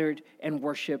gathered and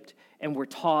worshiped and were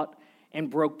taught and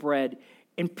broke bread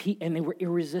and they were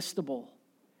irresistible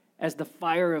as the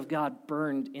fire of God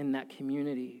burned in that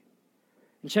community.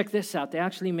 And check this out. They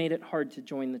actually made it hard to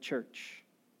join the church.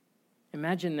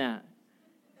 Imagine that.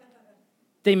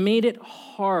 They made it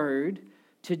hard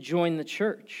to join the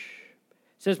church.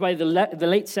 It says by the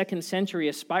late 2nd century,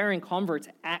 aspiring converts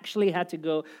actually had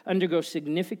to undergo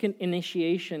significant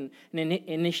initiation, an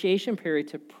initiation period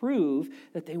to prove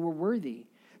that they were worthy,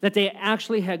 that they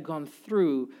actually had gone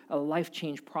through a life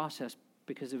change process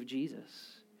because of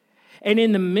Jesus. And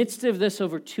in the midst of this,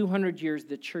 over 200 years,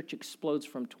 the church explodes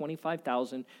from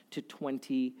 25,000 to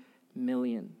 20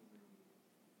 million.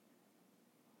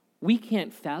 We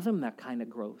can't fathom that kind of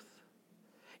growth.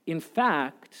 In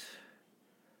fact,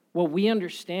 what we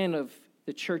understand of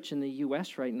the church in the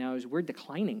U.S. right now is we're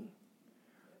declining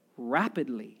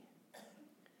rapidly.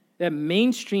 That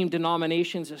mainstream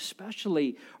denominations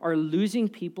especially are losing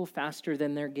people faster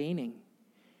than they're gaining.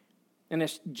 And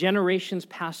as generations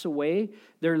pass away,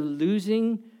 they're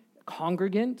losing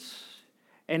congregants.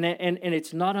 And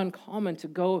it's not uncommon to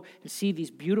go and see these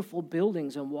beautiful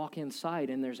buildings and walk inside,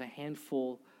 and there's a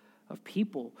handful of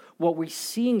people. What we're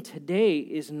seeing today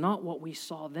is not what we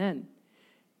saw then.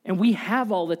 And we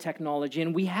have all the technology,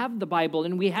 and we have the Bible,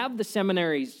 and we have the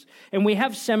seminaries, and we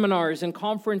have seminars and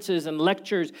conferences and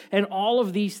lectures and all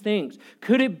of these things.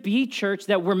 Could it be, church,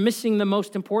 that we're missing the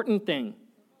most important thing?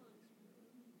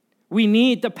 We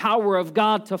need the power of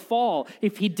God to fall.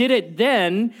 If he did it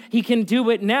then, he can do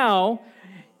it now.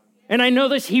 And I know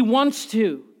this, he wants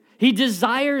to. He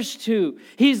desires to.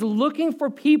 He's looking for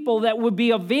people that would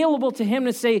be available to him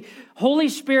to say, Holy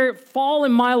Spirit, fall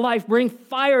in my life, bring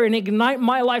fire and ignite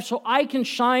my life so I can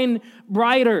shine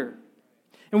brighter.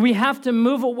 And we have to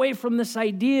move away from this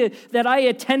idea that I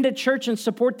attend a church and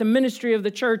support the ministry of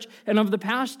the church and of the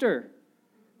pastor.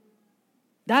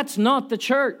 That's not the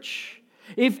church.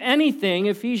 If anything,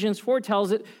 Ephesians 4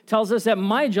 tells us that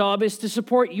my job is to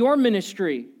support your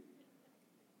ministry.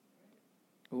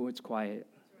 Oh, it's quiet.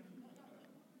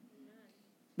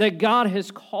 That God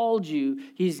has called you,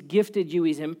 he's gifted you,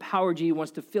 he's empowered you, he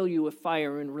wants to fill you with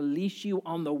fire and release you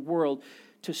on the world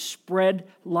to spread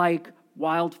like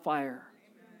wildfire.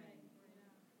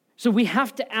 So we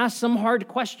have to ask some hard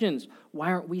questions.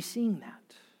 Why aren't we seeing that?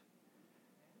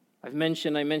 I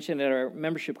mentioned at our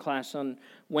membership class on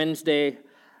Wednesday,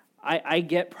 I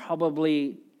get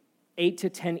probably 8 to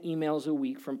 10 emails a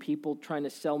week from people trying to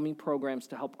sell me programs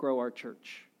to help grow our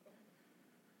church.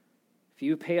 If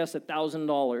you pay us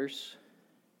 $1,000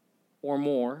 or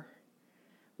more,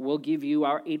 we'll give you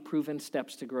our 8 proven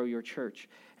steps to grow your church.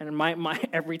 And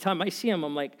every time I see them,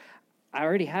 I'm like, I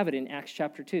already have it in Acts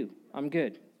chapter 2. I'm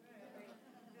good.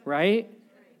 Right?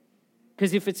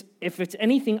 Because if it's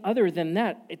anything other than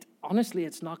that, honestly,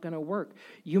 it's not going to work.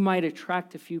 You might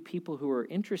attract a few people who are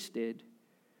interested,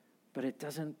 but it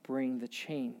doesn't bring the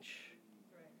change.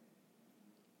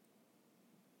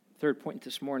 Third point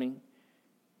this morning,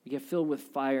 we get filled with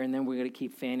fire, and then we're going to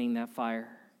keep fanning that fire.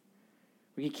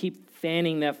 We keep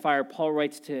fanning that fire. Paul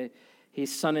writes to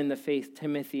his son in the faith,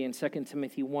 Timothy, in 2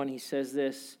 Timothy 1, he says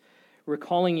this,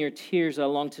 recalling your tears, I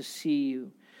long to see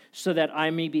you, so that I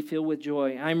may be filled with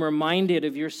joy. I'm reminded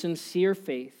of your sincere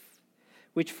faith,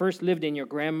 which first lived in your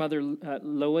grandmother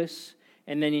Lois,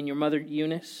 and then in your mother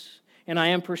Eunice, and I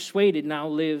am persuaded now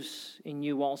lives in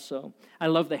you also. I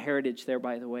love the heritage there,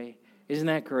 by the way. Isn't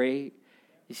that great?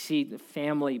 You see the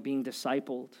family being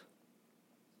discipled.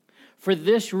 For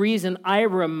this reason, I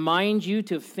remind you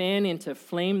to fan into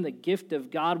flame the gift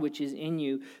of God which is in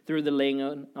you through the laying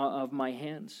on of my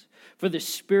hands. For the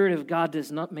Spirit of God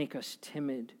does not make us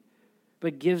timid,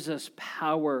 but gives us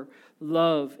power,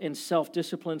 love, and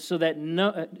self-discipline,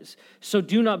 so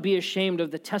do not be ashamed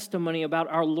of the testimony about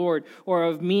our Lord or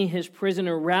of me, his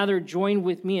prisoner. Rather, join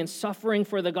with me in suffering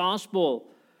for the gospel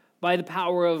by the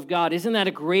power of God. Isn't that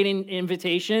a great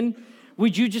invitation?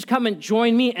 Would you just come and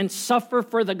join me and suffer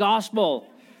for the gospel?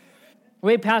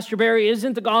 Wait, Pastor Barry,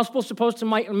 isn't the gospel supposed to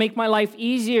make my life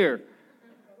easier?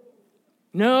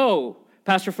 No.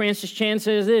 Pastor Francis Chan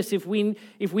says this, if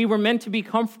we were meant to be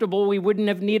comfortable, we wouldn't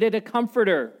have needed a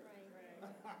comforter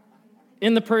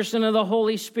in the person of the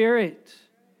Holy Spirit.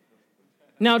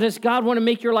 Now, does God want to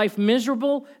make your life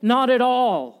miserable? Not at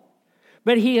all.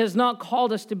 But he has not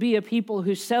called us to be a people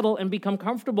who settle and become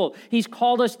comfortable. He's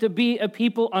called us to be a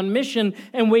people on mission.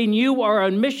 And when you are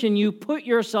on mission, you put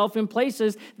yourself in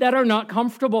places that are not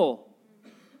comfortable.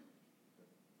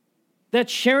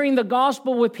 That sharing the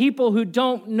gospel with people who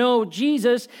don't know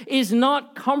Jesus is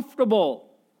not comfortable.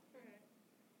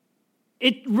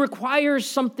 It requires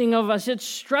something of us. It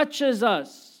stretches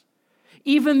us.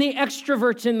 Even the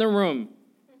extroverts in the room.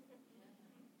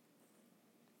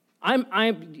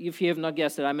 If you have not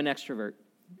guessed it, I'm an extrovert,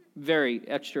 very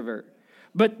extrovert.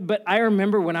 But I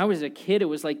remember when I was a kid, it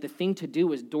was like the thing to do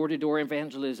was door-to-door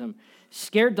evangelism.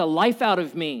 Scared the life out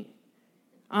of me.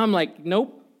 I'm like,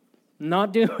 nope,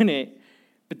 not doing it.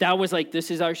 But that was like,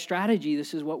 this is our strategy.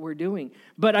 This is what we're doing.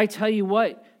 But I tell you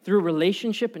what, through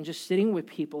relationship and just sitting with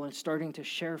people and starting to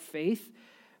share faith,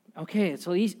 okay, it's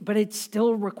easy, but it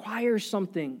still requires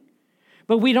something.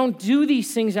 But we don't do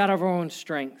these things out of our own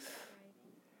strength.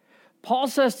 Paul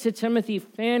says to Timothy,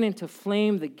 fan into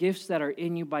flame the gifts that are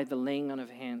in you by the laying on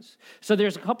of hands. So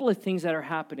there's a couple of things that are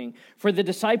happening. For the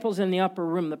disciples in the upper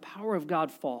room, the power of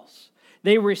God falls.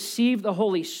 They receive the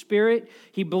Holy Spirit.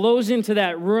 He blows into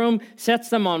that room, sets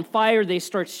them on fire. They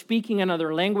start speaking in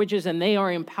other languages, and they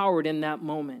are empowered in that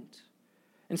moment.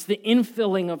 It's the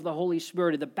infilling of the Holy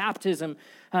Spirit, the baptism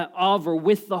of or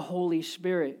with the Holy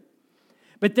Spirit.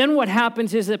 But then what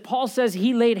happens is that Paul says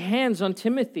he laid hands on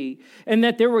Timothy and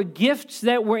that there were gifts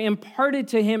that were imparted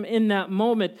to him in that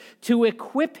moment to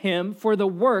equip him for the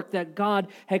work that God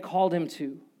had called him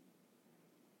to.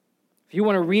 If you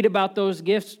want to read about those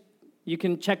gifts, you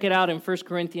can check it out in 1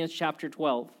 Corinthians chapter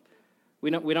 12. We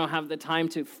don't have the time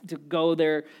to go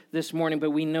there this morning,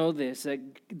 but we know this,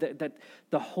 that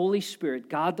the Holy Spirit,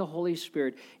 God the Holy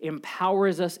Spirit,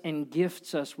 empowers us and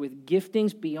gifts us with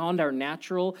giftings beyond our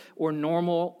natural or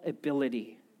normal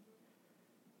ability.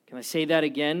 Can I say that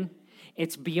again?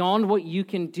 It's beyond what you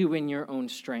can do in your own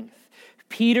strength.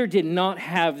 Peter did not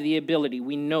have the ability,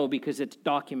 we know because it's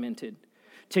documented,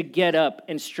 to get up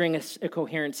and string a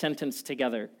coherent sentence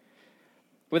together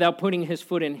without putting his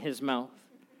foot in his mouth.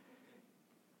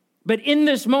 But in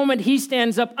this moment, he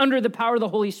stands up under the power of the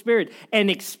Holy Spirit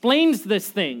and explains this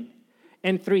thing,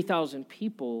 and 3,000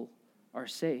 people are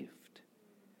saved.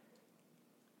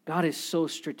 God is so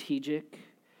strategic.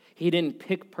 He didn't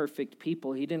pick perfect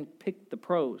people. He didn't pick the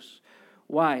pros.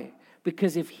 Why?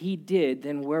 Because if he did,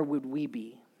 then where would we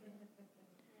be?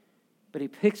 But he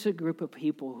picks a group of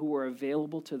people who are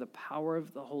available to the power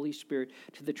of the Holy Spirit,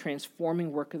 to the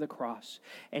transforming work of the cross.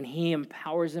 And he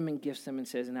empowers them and gifts them and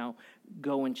says, now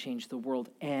go and change the world.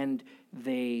 And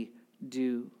they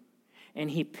do.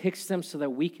 And he picks them so that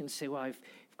we can say, well, if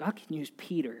God can use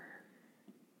Peter,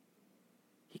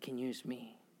 he can use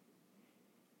me.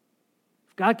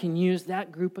 If God can use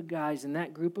that group of guys and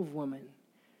that group of women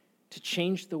to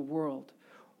change the world,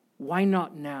 why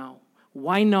not now?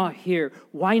 Why not here?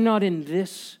 Why not in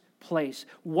this place?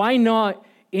 Why not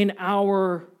in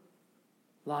our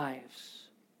lives?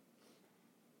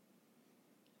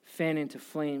 Fan into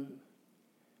flame.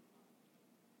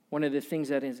 One of the things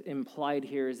that is implied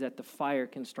here is that the fire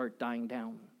can start dying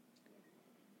down.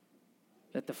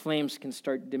 That the flames can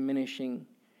start diminishing.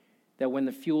 That when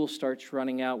the fuel starts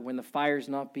running out, when the fire's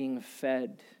not being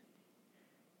fed,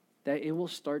 that it will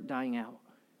start dying out.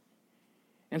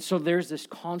 And so there's this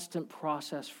constant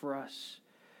process for us,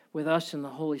 with us and the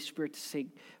Holy Spirit, to say,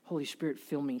 Holy Spirit,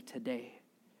 fill me today.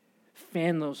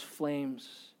 Fan those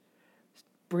flames.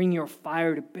 Bring your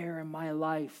fire to bear in my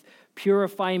life.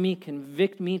 Purify me,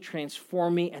 convict me,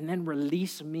 transform me, and then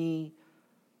release me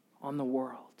on the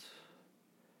world.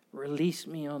 Release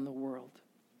me on the world.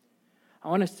 I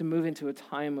want us to move into a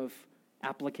time of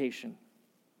application,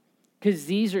 because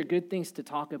these are good things to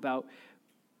talk about.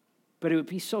 But it would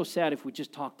be so sad if we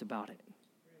just talked about it.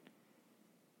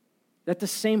 That the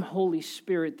same Holy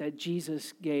Spirit that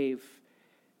Jesus gave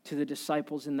to the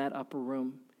disciples in that upper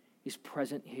room is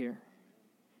present here.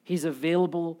 He's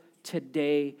available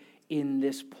today in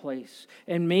this place.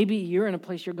 And maybe you're in a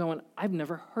place you're going, I've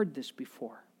never heard this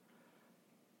before.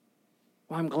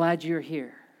 Well, I'm glad you're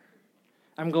here.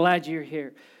 I'm glad you're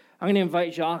here. I'm going to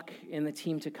invite Jacques and the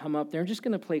team to come up. They're just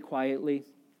going to play quietly.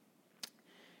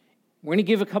 We're going to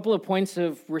give a couple of points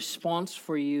of response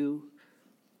for you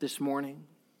this morning.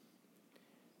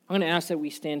 I'm going to ask that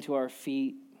we stand to our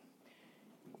feet.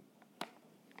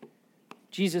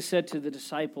 Jesus said to the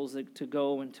disciples to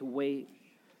go and to wait.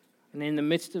 And in the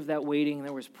midst of that waiting,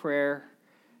 there was prayer,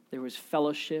 there was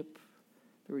fellowship,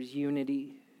 there was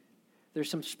unity.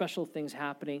 There's some special things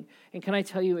happening. And can I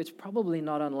tell you, it's probably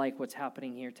not unlike what's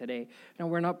happening here today. Now,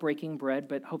 we're not breaking bread,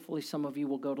 but hopefully some of you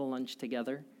will go to lunch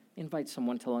together. Invite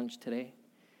someone to lunch today.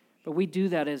 But we do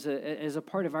that as a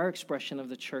part of our expression of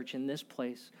the church in this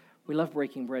place. We love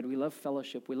breaking bread. We love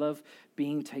fellowship. We love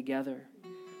being together.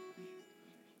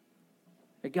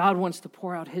 That God wants to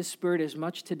pour out his Spirit as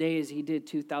much today as he did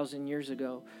 2,000 years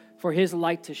ago for his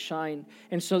light to shine.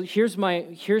 And so here's my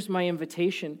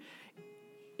invitation.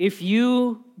 If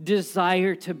you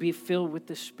desire to be filled with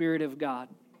the Spirit of God,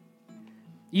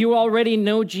 you already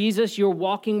know Jesus, you're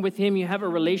walking with him, you have a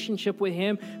relationship with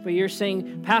him, but you're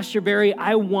saying, Pastor Barry,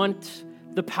 I want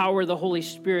the power of the Holy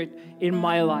Spirit in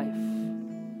my life.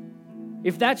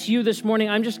 If that's you this morning,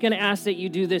 I'm just going to ask that you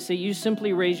do this, that you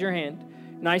simply raise your hand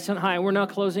nice and high. We're not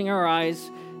closing our eyes.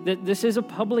 That this is a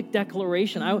public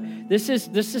declaration. This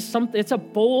is something, it's a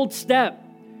bold step,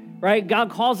 right? God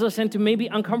calls us into maybe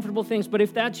uncomfortable things, but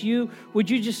if that's you, would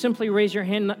you just simply raise your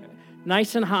hand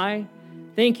nice and high?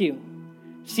 Thank you.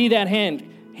 See that hand?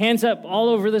 Hands up all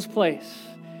over this place.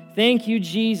 Thank you,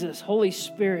 Jesus. Holy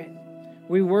Spirit,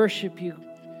 we worship you.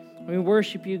 We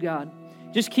worship you, God.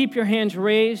 Just keep your hands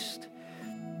raised.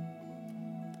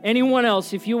 Anyone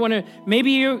else, if you want to, maybe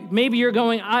you're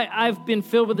going, I've been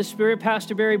filled with the Spirit,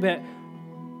 Pastor Barry, but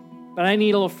I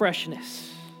need a little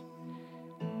freshness.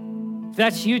 If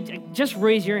that's you, just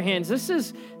raise your hands. This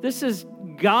is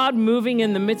God moving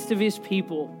in the midst of his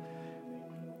people.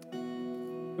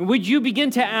 Would you begin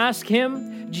to ask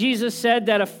him? Jesus said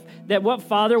that what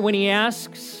father, when he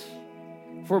asks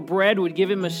for bread, would give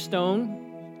him a stone?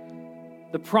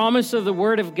 The promise of the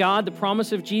Word of God, the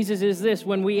promise of Jesus is this: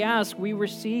 when we ask, we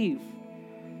receive.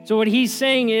 So what he's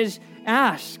saying is,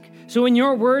 ask. So in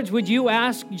your words, would you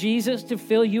ask Jesus to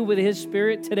fill you with his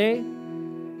Spirit today?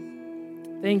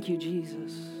 Thank you,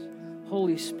 Jesus.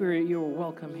 Holy Spirit, you are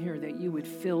welcome here, that you would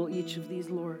fill each of these,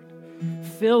 Lord.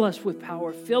 Fill us with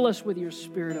power. Fill us with your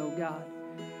Spirit, oh God.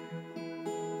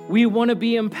 We want to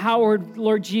be empowered,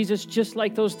 Lord Jesus, just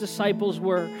like those disciples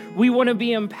were. We want to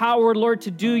be empowered, Lord,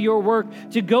 to do your work,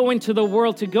 to go into the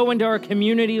world, to go into our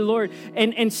community, Lord,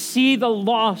 and see the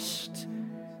lost.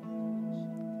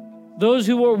 Those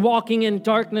who are walking in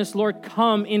darkness, Lord,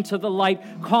 come into the light.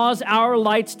 Cause our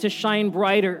lights to shine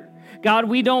brighter. God,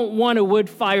 we don't want a wood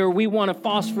fire. We want a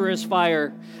phosphorus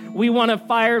fire. We want a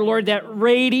fire, Lord, that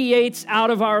radiates out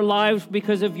of our lives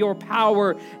because of your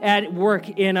power at work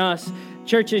in us.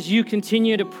 Church, as you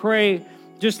continue to pray,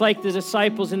 just like the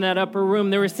disciples in that upper room,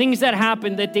 there were things that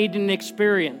happened that they didn't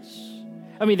experience.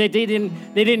 I mean, they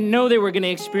didn't know they were going to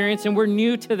experience, and were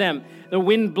new to them. The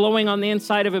wind blowing on the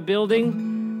inside of a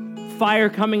building, fire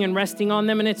coming and resting on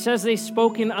them, and it says they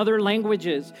spoke in other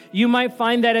languages. You might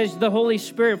find that as the Holy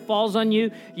Spirit falls on you,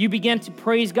 you begin to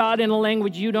praise God in a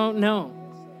language you don't know.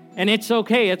 And it's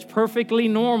okay. It's perfectly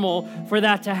normal for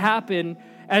that to happen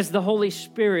as the Holy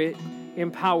Spirit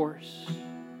empowers.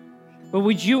 But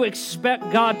would you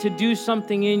expect God to do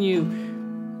something in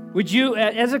you? Would you,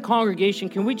 as a congregation,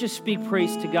 can we just speak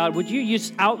praise to God? Would you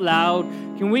just out loud,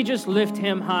 can we just lift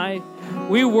him high?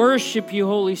 We worship you,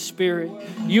 Holy Spirit.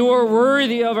 You are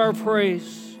worthy of our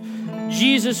praise.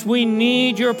 Jesus, we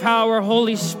need your power.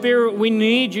 Holy Spirit, we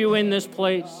need you in this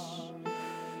place.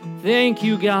 Thank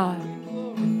you, God.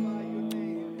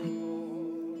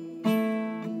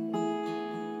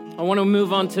 I want to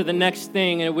move on to the next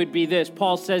thing, and it would be this.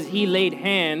 Paul says he laid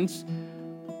hands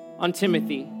on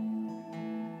Timothy.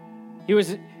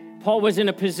 Paul was in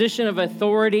a position of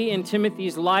authority in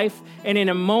Timothy's life, and in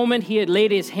a moment he had laid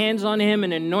his hands on him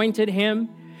and anointed him,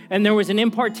 and there was an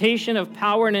impartation of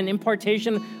power and an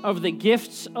impartation of the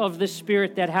gifts of the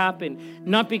Spirit that happened.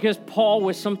 Not because Paul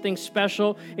was something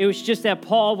special, it was just that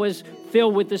Paul was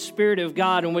filled with the Spirit of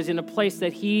God and was in a place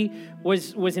that he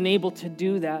was enabled to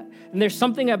do that. And there's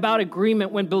something about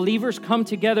agreement when believers come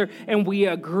together and we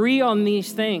agree on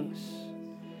these things.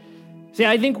 See,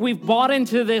 I think we've bought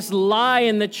into this lie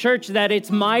in the church that it's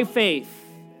my faith.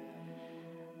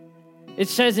 It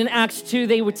says in Acts 2,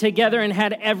 they were together and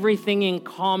had everything in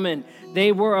common.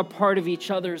 They were a part of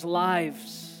each other's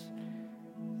lives.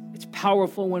 It's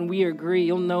powerful when we agree.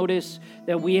 You'll notice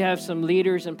that we have some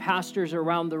leaders and pastors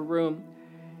around the room.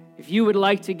 If you would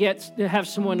like to have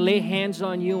someone lay hands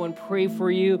on you and pray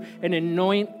for you and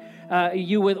anoint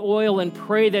you with oil and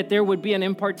pray that there would be an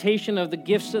impartation of the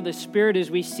gifts of the Spirit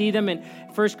as we see them in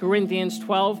 1 Corinthians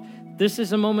 12, this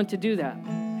is a moment to do that.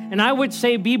 And I would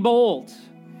say be bold.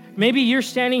 Maybe you're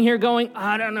standing here going,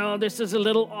 I don't know, this is a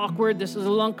little awkward, this is a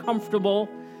little uncomfortable.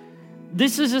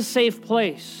 This is a safe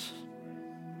place.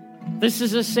 This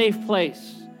is a safe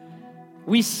place.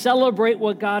 We celebrate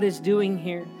what God is doing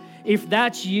here. If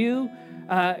that's you,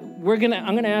 I'm going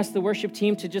to ask the worship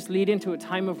team to just lead into a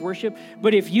time of worship.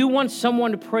 But if you want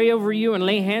someone to pray over you and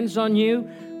lay hands on you,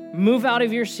 move out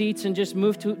of your seats and just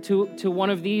move to one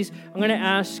of these. I'm going to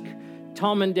ask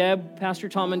Tom and Deb, Pastor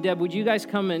Tom and Deb, would you guys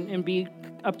come and be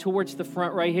up towards the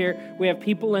front right here? We have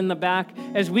people in the back.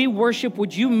 As we worship,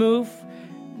 would you move?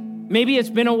 Maybe it's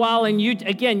been a while and you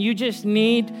just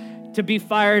need to be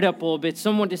fired up a little bit.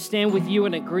 Someone to stand with you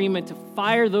in agreement, to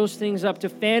fire those things up, to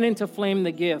fan into flame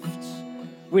the gifts.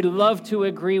 We'd love to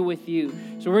agree with you.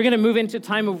 So we're going to move into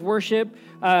time of worship,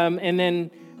 and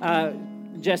then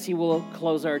Jesse will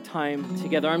close our time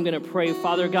together. I'm going to pray.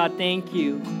 Father God, thank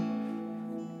you.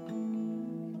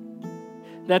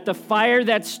 that the fire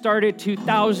that started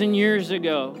 2,000 years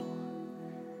ago,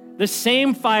 the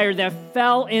same fire that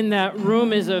fell in that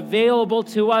room is available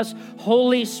to us.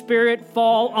 Holy Spirit,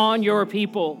 fall on your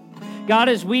people. God,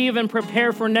 as we even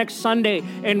prepare for next Sunday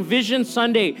and Vision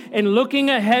Sunday and looking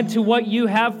ahead to what you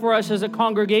have for us as a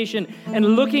congregation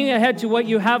and looking ahead to what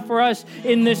you have for us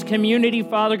in this community,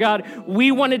 Father God,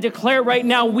 we want to declare right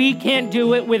now, we can't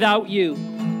do it without you.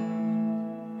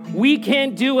 We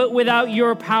can't do it without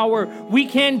your power. We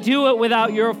can't do it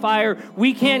without your fire.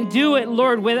 We can't do it,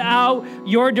 Lord, without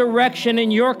your direction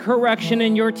and your correction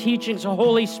and your teaching. So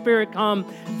Holy Spirit, come,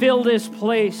 fill this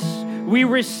place. We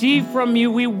receive from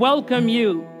you. We welcome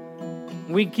you.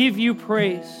 We give you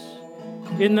praise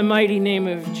in the mighty name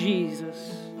of Jesus.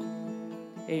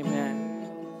 Amen.